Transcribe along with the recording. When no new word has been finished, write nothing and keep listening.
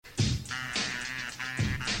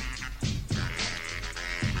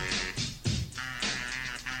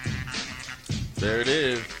There it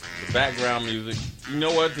is. The background music. You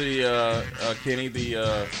know what, Kenny,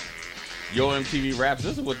 Yo MTV Raps,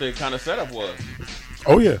 this is what the kind of setup was.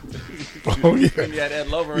 Oh, yeah. Oh, yeah. You had Ed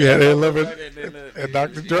Lover. Yeah, Ed Lover right? and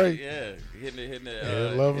Dr. Dre. Yeah, hitting it.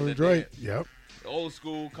 Ed Lover and Dre. Yep. Old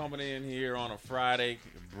school coming in here on a Friday,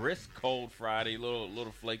 brisk cold Friday,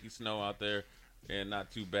 little flaky snow out there, and not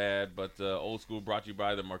too bad. But Old School brought to you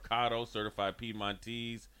by the Mercado Certified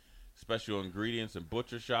Piedmontese Special Ingredients and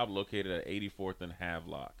Butcher Shop, located at 84th and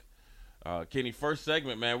Havelock. Kenny, first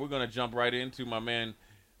segment, man, we're gonna jump right into my man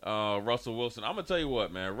Russell Wilson. I'm gonna tell you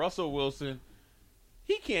what, man, Russell Wilson,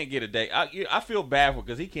 he can't get a day. I feel bad for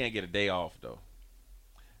because he can't get a day off though.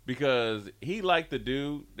 Because he like the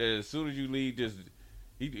dude that as soon as you leave, just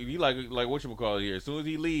he like whatchamacallit here. As soon as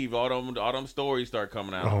he leave, all them stories start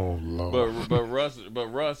coming out. Oh Lord. But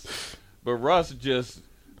Russ just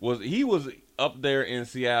was up there in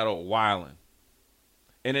Seattle wilding,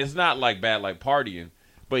 and it's not like bad like partying,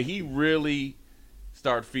 but he really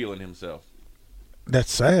started feeling himself.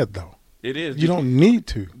 That's sad though. It is. You don't need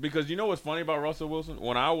to. Because you know what's funny about Russell Wilson?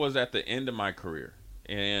 When I was at the end of my career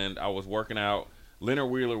and I was working out.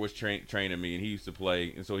 Leonard Wheeler was training me, and he used to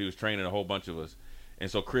play, and so he was training a whole bunch of us.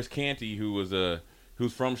 And so Chris Canty, who's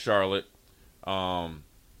from Charlotte,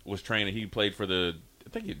 was training. He played for the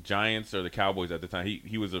Giants or the Cowboys at the time.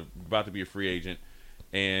 He was about to be a free agent,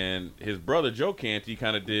 and his brother Joe Canty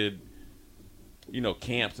kind of did,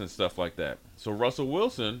 camps and stuff like that. So Russell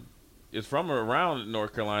Wilson is from around the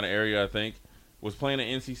North Carolina area, I think, was playing at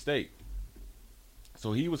NC State.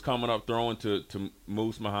 So he was coming up throwing to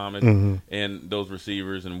Moose Muhammad and those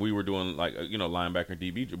receivers, and we were doing linebacker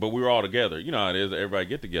DB, but we were all together. You know how it is, everybody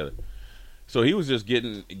get together. So he was just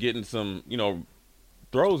getting some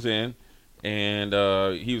throws in, and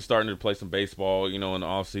he was starting to play some baseball in the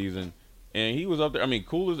off season, and he was up there.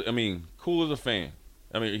 Cool as a fan.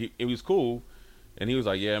 He was cool, and he was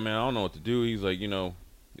like, yeah, man, I don't know what to do. He's like,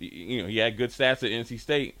 he had good stats at NC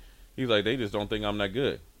State. He's like, they just don't think I'm that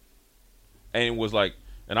good. And it was like,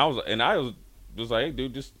 I was like, hey,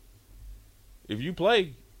 dude, just if you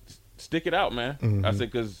play, stick it out, man. Mm-hmm. I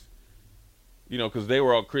said, because they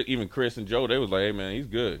were all, even Chris and Joe, they was like, hey, man, he's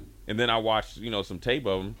good. And then I watched, some tape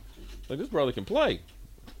of him. Like, this brother can play,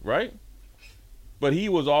 right? But he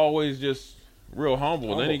was always just real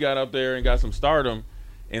humble. Then he got up there and got some stardom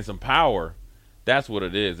and some power. That's what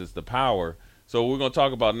it is. It's the power. So we're going to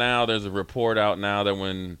talk about now. There's a report out now that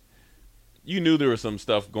when you knew there was some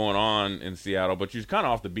stuff going on in Seattle, but you're kind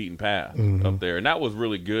of off the beaten path up there. And that was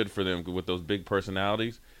really good for them with those big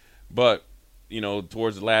personalities. But,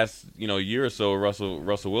 towards the last, year or so,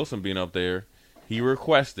 Russell Wilson being up there, he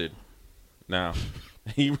requested. Now,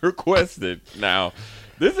 I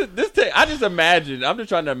just imagine, I'm just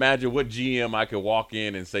trying to imagine what GM I could walk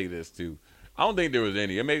in and say this to. I don't think there was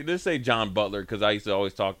any. Let's say John Butler, because I used to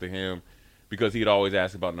always talk to him because he'd always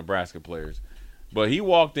ask about Nebraska players. But he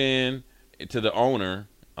walked in to the owner,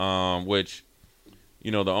 which,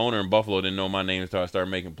 the owner in Buffalo didn't know my name until I started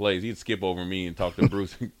making plays. He'd skip over me and talk to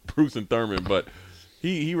Bruce and Thurman. But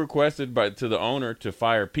he requested to the owner to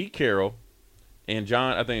fire Pete Carroll and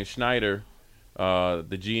John, I think, Schneider, the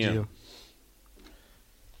GM.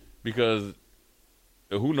 Because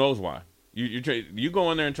who knows why? You go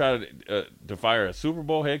in there and try to fire a Super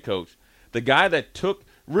Bowl head coach, the guy that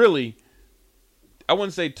I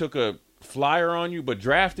wouldn't say took a flyer on you, but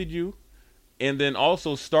drafted you, and then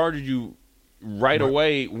also started you right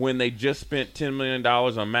away when they just spent $10 million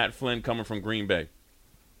on Matt Flynn coming from Green Bay.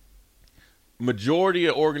 Majority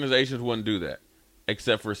of organizations wouldn't do that,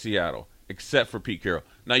 except for Seattle, except for Pete Carroll.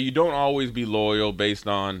 Now, you don't always be loyal based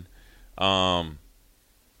on,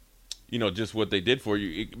 just what they did for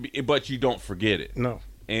you, but you don't forget it. No.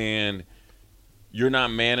 And you're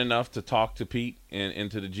not man enough to talk to Pete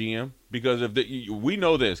and to the GM, because we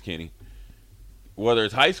know this, Kenny, whether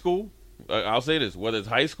it's high school, I'll say this, whether it's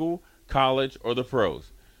high school, college, or the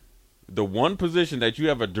pros, the one position that you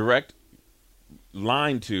have a direct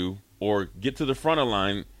line to or get to the front of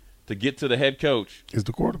line to get to the head coach is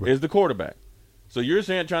the quarterback. So you're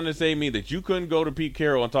trying to say to me that you couldn't go to Pete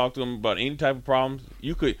Carroll and talk to him about any type of problems?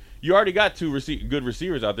 You could. You already got two good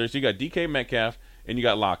receivers out there. So you got DK Metcalf and you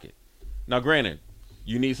got Lockett. Now, granted,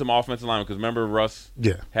 you need some offensive linemen because remember Russ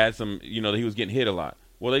had some, he was getting hit a lot.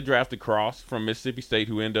 Well, they drafted Cross from Mississippi State,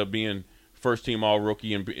 who ended up being first-team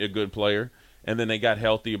all-rookie and a good player. And then they got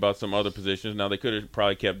healthy about some other positions. Now, they could have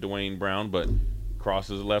probably kept Dwayne Brown, but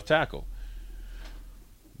Cross is a left tackle.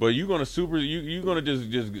 But you're gonna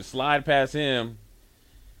just slide past him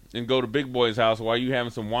and go to Big Boy's house while you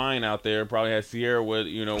having some wine out there. Probably has Sierra with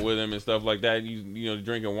him and stuff like that. You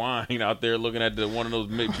drinking wine out there, looking at one of those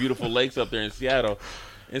beautiful lakes up there in Seattle.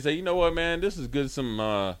 and say, you know what, man, this is good, some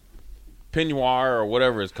peignoir or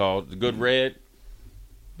whatever it's called, the good red.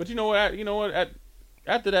 But you know what?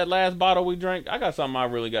 After that last bottle we drank, I got something I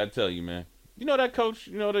really got to tell you, man. You know that coach,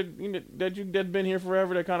 that's been here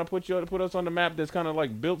forever, that kind of put us on the map, that's kind of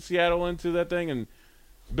like built Seattle into that thing and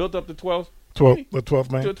built up the 12th. The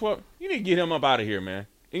 12th man. To 12. You need to get him up out of here, man.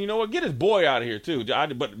 And you know what? Get his boy out of here too.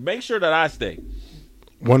 But make sure that I stay.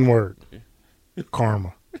 One word.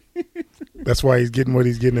 Karma. That's why he's getting what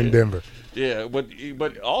he's getting in Denver. Yeah,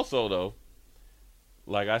 but also though,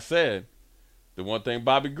 like I said, the one thing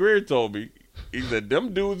Bobby Greer told me, he said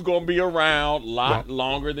them dudes gonna be around a lot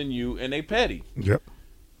longer than you, and they petty. Yep.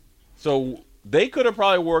 So they could have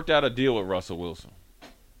probably worked out a deal with Russell Wilson,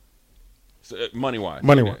 money wise.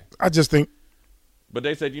 I just think. But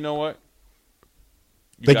they said, you know what?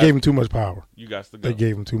 They gave him too much power. You got to go. They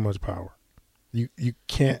gave him too much power. You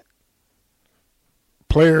can't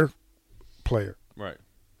player. Right.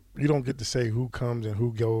 You don't get to say who comes and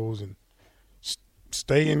who goes, and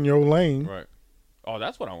stay in your lane. Right. Oh,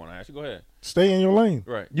 that's what I want to ask you. Go ahead. Stay in your lane.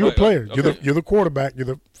 Right. You're a player. Okay. You're the quarterback. You're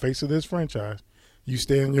the face of this franchise. You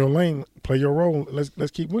stay in your lane. Play your role.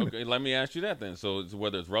 Let's keep winning. Okay. Let me ask you that then. So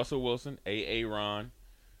whether it's Russell Wilson, Ron,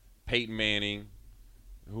 Peyton Manning,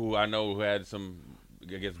 who I know who had some,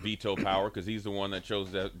 I guess, veto power because he's the one that chose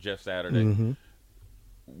Jeff Saturday.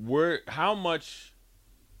 Mm-hmm. How much,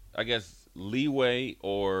 I guess, leeway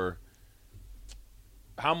or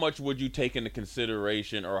how much would you take into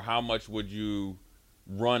consideration, or how much would you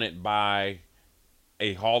run it by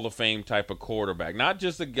a Hall of Fame type of quarterback? Not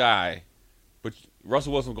just a guy, but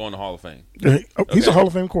Russell Wilson's going to Hall of Fame. He's a Hall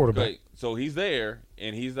of Fame quarterback. Okay. So he's there,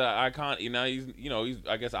 and he's the icon. He's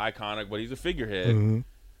I guess iconic, but he's a figurehead. Mm-hmm.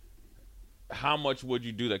 How much would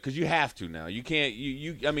you do that? Because you have to now. You can't.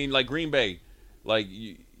 I mean, like Green Bay, like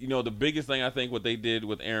the biggest thing I think what they did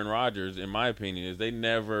with Aaron Rodgers, in my opinion, is they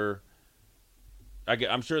never.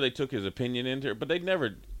 I'm sure they took his opinion into it, but they never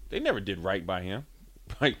did right by him.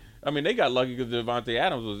 Like, I mean, they got lucky because Devontae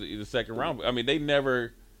Adams was the second round. I mean, they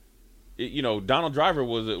never. Donald Driver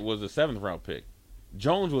was a 7th round pick.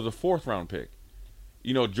 Jones was a 4th round pick.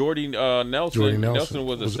 Jordy Nelson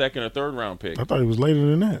was a 2nd or 3rd round pick. I thought he was later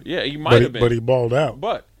than that. Yeah, he might have been. But he balled out.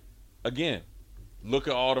 But, again, look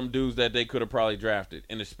at all them dudes that they could have probably drafted,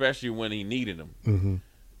 and especially when he needed them. Mm-hmm.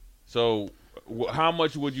 So, how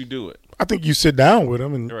much would you do it? I think you sit down with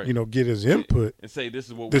him and get his input and say, "This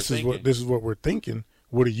is what this is what we're thinking.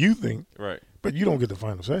 What do you think?" Right. But you don't get the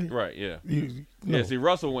final say. Right. Yeah. No. See,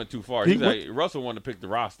 Russell went too far. Russell wanted to pick the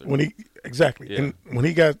roster exactly. Yeah. And when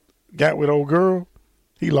he got with old girl,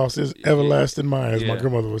 he lost his everlasting mind, as my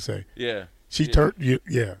grandmother would say. Yeah. She turned.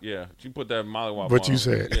 Yeah. Yeah. She put that mollywop. What on you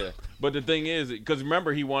said. Yeah. But the thing is, because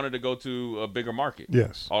remember, he wanted to go to a bigger market.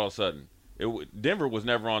 Yes. All of a sudden, Denver was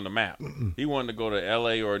never on the map. Mm-mm. He wanted to go to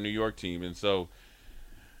L.A. or a New York team, and so.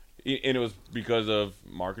 And it was because of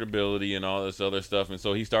marketability and all this other stuff, and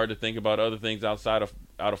so he started to think about other things outside of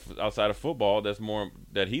football. That's more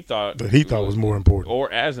that he thought was more important,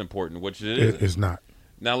 or as important, which it is. It's not.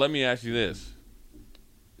 Now let me ask you this: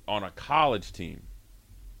 on a college team,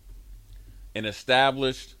 an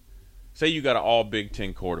established, say you got an all Big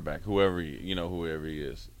Ten quarterback, whoever he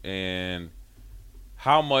is, and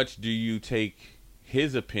how much do you take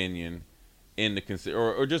his opinion into consider,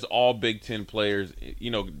 or just all Big Ten players?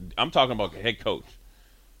 I'm talking about head coach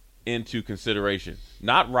into consideration,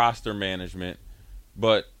 not roster management,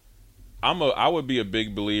 but I would be a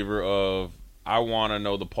big believer of I want to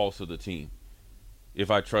know the pulse of the team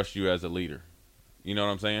if I trust you as a leader. You know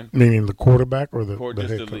what I'm saying? Meaning the quarterback or the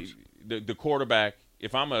head coach? The quarterback.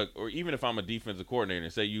 Even if I'm a defensive coordinator,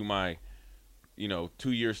 and say you my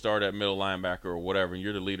 2-year start at middle linebacker or whatever, and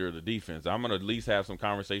you're the leader of the defense, I'm going to at least have some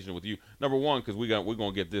conversation with you. Number one, because we're going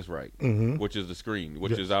to get this right, mm-hmm. which is the screen,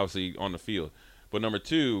 which is obviously on the field. But number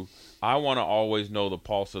two, I want to always know the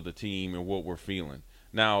pulse of the team and what we're feeling.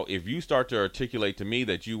 Now, if you start to articulate to me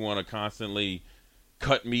that you want to constantly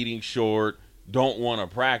cut meetings short, don't want to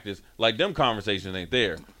practice, like them conversations ain't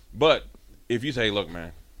there. But if you say, look,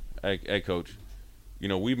 man, hey coach,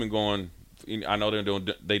 we've been going – I know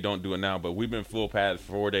they don't do it now, but we've been full pads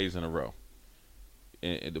 4 days in a row.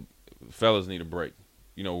 And the fellas need a break.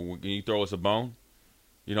 Can you throw us a bone?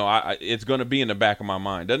 It's going to be in the back of my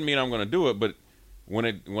mind. Doesn't mean I'm going to do it, but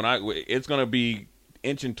it's going to be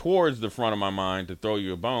inching towards the front of my mind to throw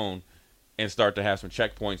you a bone and start to have some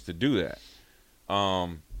checkpoints to do that.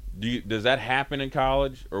 Does that happen in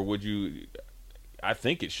college, or would you? I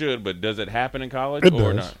think it should, but does it happen in college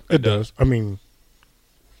or not? It does. I mean.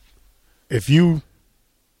 If you,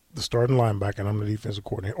 the starting linebacker, and I'm the defensive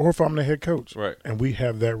coordinator, or if I'm the head coach, right, and we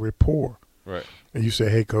have that rapport, right, and you say,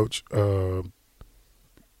 "Hey, coach,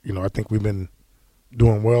 I think we've been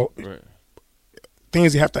doing well. Right.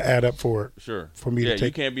 Things you have to add up for me to take.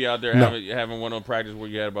 You can't be out there having one on practice where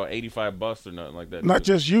you had about 85 busts or nothing like that. Not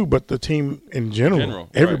just you, but the team in general.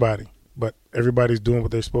 Everybody. Right. But everybody's doing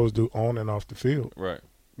what they're supposed to do on and off the field. Right.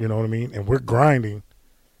 You know what I mean? And we're grinding,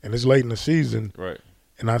 and it's late in the season. Right.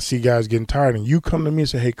 And I see guys getting tired, and you come to me and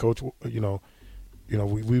say, "Hey, coach,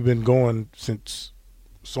 we've been going since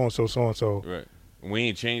so and so. Right. We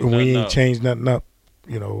ain't changed nothing up.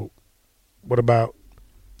 What about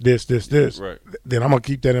this? Right. Then I'm gonna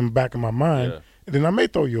keep that in the back of my mind, and then I may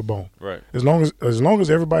throw you a bone. Right. As long as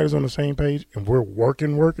everybody's on the same page and we're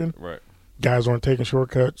working. Right. Guys aren't taking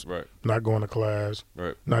shortcuts. Right. Not going to class.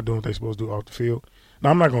 Right. Not doing what they're supposed to do off the field. Now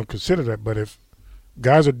I'm not gonna consider that, but if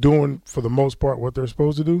guys are doing for the most part what they're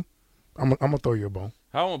supposed to do, I'm gonna throw you a bone.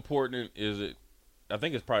 How important is it? I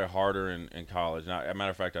think it's probably harder in college. Now, as a matter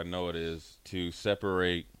of fact, I know it is, to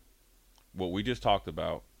separate what we just talked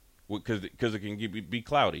about, because it can be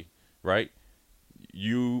cloudy, right?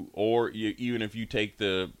 Even if you take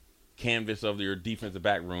the canvas of your defensive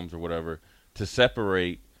back rooms or whatever, to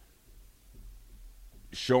separate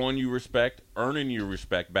showing you respect, earning you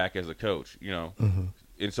respect back as a coach, Mm-hmm.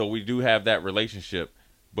 And so we do have that relationship,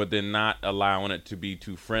 but then not allowing it to be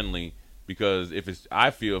too friendly, because if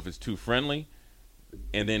it's too friendly,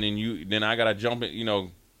 and then I gotta jump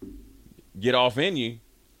in, get off in you,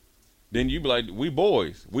 then you be like, we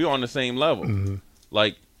boys, we on the same level. Mm-hmm.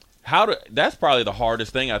 Like, that's probably the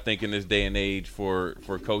hardest thing, I think, in this day and age for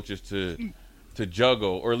coaches to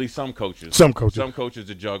juggle, or at least some coaches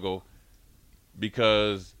to juggle,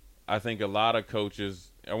 because I think a lot of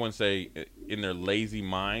coaches, I wouldn't say in their lazy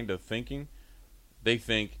mind of thinking, they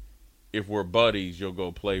think if we're buddies, you'll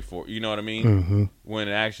go play for, you know what I mean? Mm-hmm. When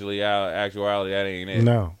actuality, that ain't it.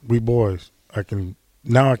 No, we boys. I can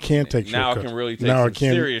take shortcuts. Now I can really take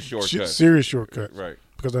serious shortcuts. Serious shortcuts. Right.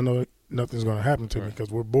 Because I know nothing's going to happen to me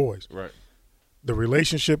because we're boys. Right. The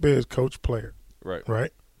relationship is coach-player. Right.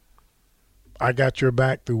 Right. I got your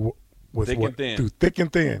back through thick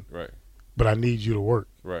and thin. Right. But I need you to work.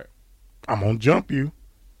 Right. I'm going to jump you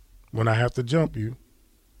when I have to jump you.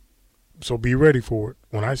 So be ready for it.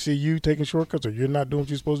 When I see you taking shortcuts or you're not doing what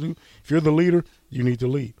you're supposed to do, if you're the leader, you need to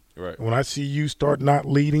lead. Right. When I see you start not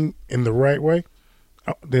leading in the right way,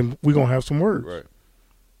 then we're going to have some words. Right.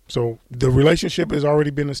 So the relationship has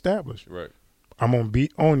already been established. Right. I'm going to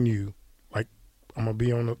be on you like I'm going to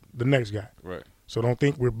be on the next guy. Right. So don't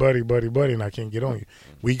think we're buddy, and I can't get on you.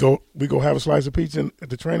 We go have a slice of pizza at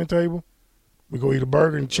the training table. We go eat a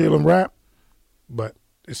burger and chill and rap, but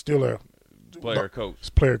it's still a player coach. It's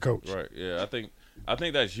player coach. Right. Yeah. I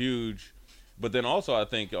think that's huge, but then also I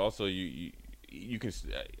think also you can.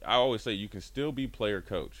 I always say you can still be player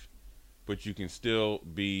coach, but you can still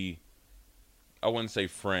be. I wouldn't say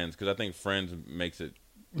friends, because I think friends makes it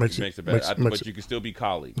better. But you can still be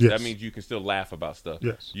colleagues. Yes. That means you can still laugh about stuff.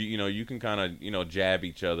 Yes. You can kind of jab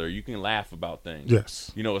each other. You can laugh about things.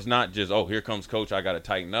 Yes. It's not just, oh, here comes coach, I got to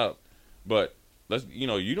tighten up. But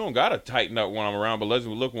you don't got to tighten up when I'm around. But let's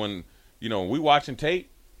look when we watching tape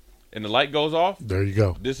and the light goes off. There you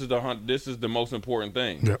go. This is the most important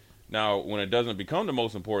thing. Yep. Now when it doesn't become the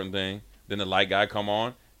most important thing, then the light guy come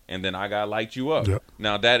on, and then I gotta light you up. Yep.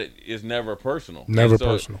 Now that is never personal. Never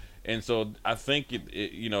personal. And so I think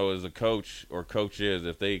it as a coach or coaches,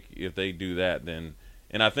 if they do that, then,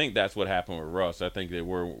 and I think that's what happened with Russ. I think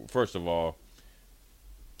that first of all,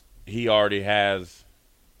 he already has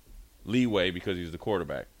leeway because he's the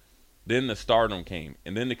quarterback. Then the stardom came,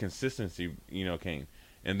 and then the consistency, came.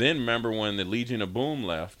 And then remember when the Legion of Boom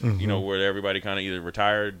left, mm-hmm. Where everybody kind of either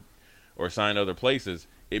retired or signed other places,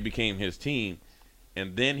 it became his team.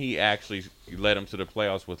 And then he actually led them to the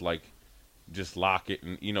playoffs with just Lockett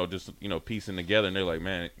and piecing together. And they're like,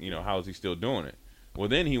 man, how is he still doing it? Well,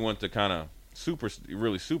 then he went to kind of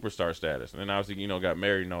really superstar status, and then obviously got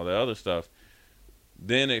married and all that other stuff.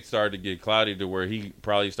 Then it started to get cloudy to where he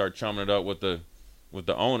probably started chumming it up with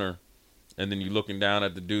the owner, and then you're looking down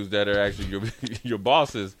at the dudes that are actually your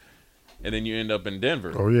bosses, and then you end up in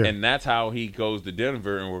Denver. Oh yeah, and that's how he goes to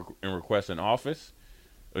Denver and requests an office,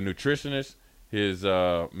 a nutritionist, his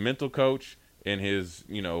mental coach, and his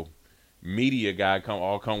media guy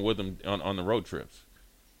come with him on the road trips.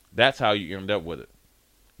 That's how you end up with it.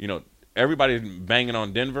 Everybody's banging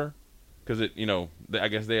on Denver because I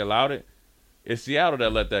guess they allowed it. It's Seattle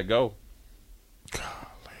that let that go. Golly.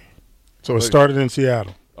 So it started in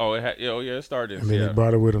Seattle. Oh, it started in Seattle. And then he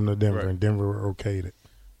brought it with him to Denver, right. And Denver okayed it.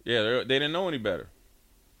 Yeah, they didn't know any better.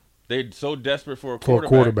 They're so desperate for a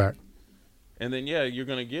quarterback. And then, you're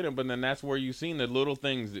going to get him, but then that's where you've seen the little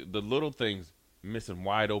things missing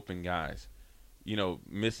wide open guys.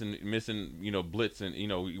 missing, blitz,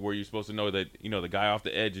 and where you're supposed to know that the guy off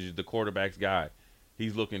the edge is the quarterback's guy.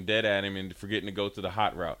 He's looking dead at him and forgetting to go to the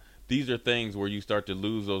hot route. These are things where you start to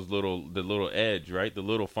lose the little edge, right? The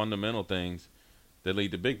little fundamental things that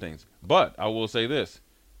lead to big things. But I will say this: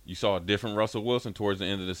 you saw a different Russell Wilson towards the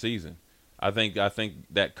end of the season. I think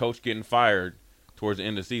that coach getting fired towards the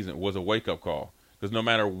end of the season was a wake up call, because no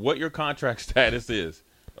matter what your contract status is,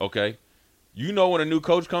 okay. When a new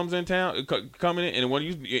coach comes in town, coming in, and when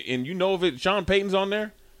if Sean Payton's on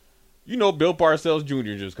there, Bill Parcells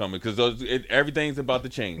Jr. just coming, because everything's about to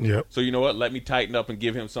change. Yep. So you know what? Let me tighten up and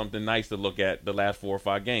give him something nice to look at the last 4 or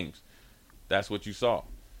 5 games. That's what you saw.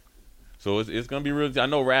 So it's going to be real. I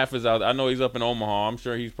know Raph is out. I know he's up in Omaha. I'm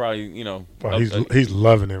sure he's probably he's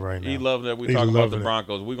loving it right now. He's loving it. We talking about the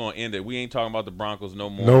Broncos. We're going to end it. We ain't talking about the Broncos no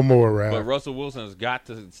more. No more, Raph. But Russell Wilson has got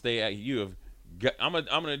to stay at you. I'm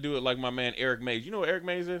gonna do it like my man Eric Mays. You know what Eric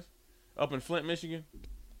Mays is? Up in Flint, Michigan.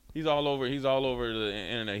 He's all over the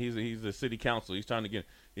internet. He's the city council. He's trying to get.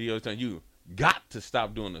 He's always telling you got to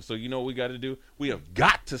stop doing this. So you know what we got to do? We have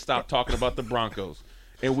got to stop talking about the Broncos,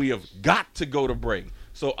 and we have got to go to break.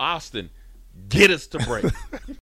 So Austin, get us to break.